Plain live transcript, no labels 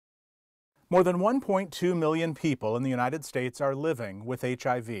More than 1.2 million people in the United States are living with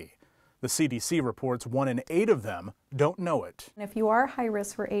HIV. The CDC reports 1 in 8 of them don't know it. If you are high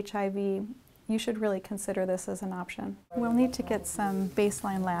risk for HIV, you should really consider this as an option. We'll need to get some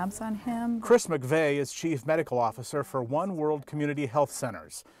baseline labs on him. Chris McVeigh is Chief Medical Officer for One World Community Health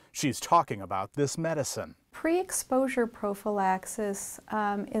Centers. She's talking about this medicine. Pre-exposure prophylaxis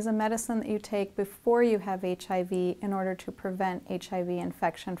is a medicine that you take before you have HIV in order to prevent HIV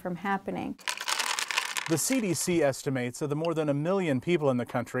infection from happening. The CDC estimates of the more than 1 million people in the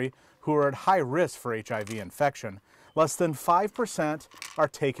country who are at high risk for HIV infection, less than 5% are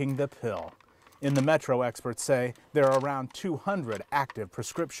taking the pill. In the metro, experts say there are around 200 active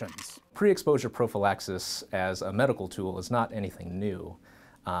prescriptions. Pre-exposure prophylaxis as a medical tool is not anything new.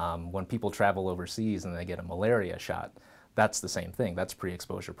 When people travel overseas and they get a malaria shot, that's the same thing. That's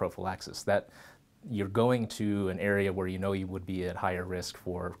pre-exposure prophylaxis. That you're going to an area where you know you would be at higher risk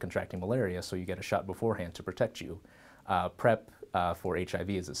for contracting malaria, so you get a shot beforehand to protect you. PrEP for HIV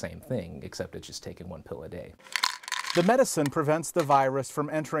is the same thing, except it's just taking 1 pill a day. The medicine prevents the virus from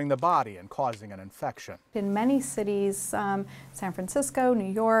entering the body and causing an infection. In many cities, San Francisco,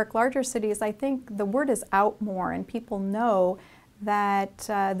 New York, larger cities, I think the word is out more and people know that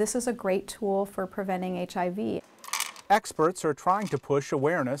this is a great tool for preventing HIV. Experts are trying to push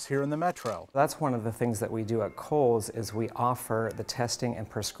awareness here in the metro. That's one of the things that we do at Kohl's is we offer the testing and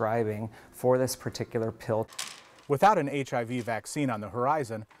prescribing for this particular pill. Without an HIV vaccine on the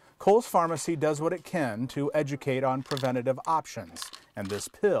horizon, Kohl's Pharmacy does what it can to educate on preventative options, and this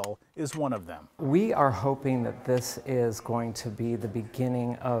pill is one of them. We are hoping that this is going to be the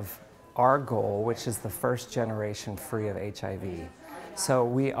beginning of our goal, which is the first generation free of HIV. So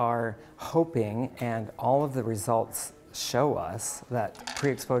we are hoping, and all of the results show us, that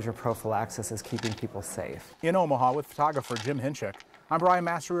pre-exposure prophylaxis is keeping people safe. In Omaha with photographer Jim Hinchik, I'm Brian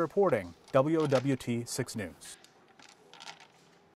Massey reporting, WOWT 6 News.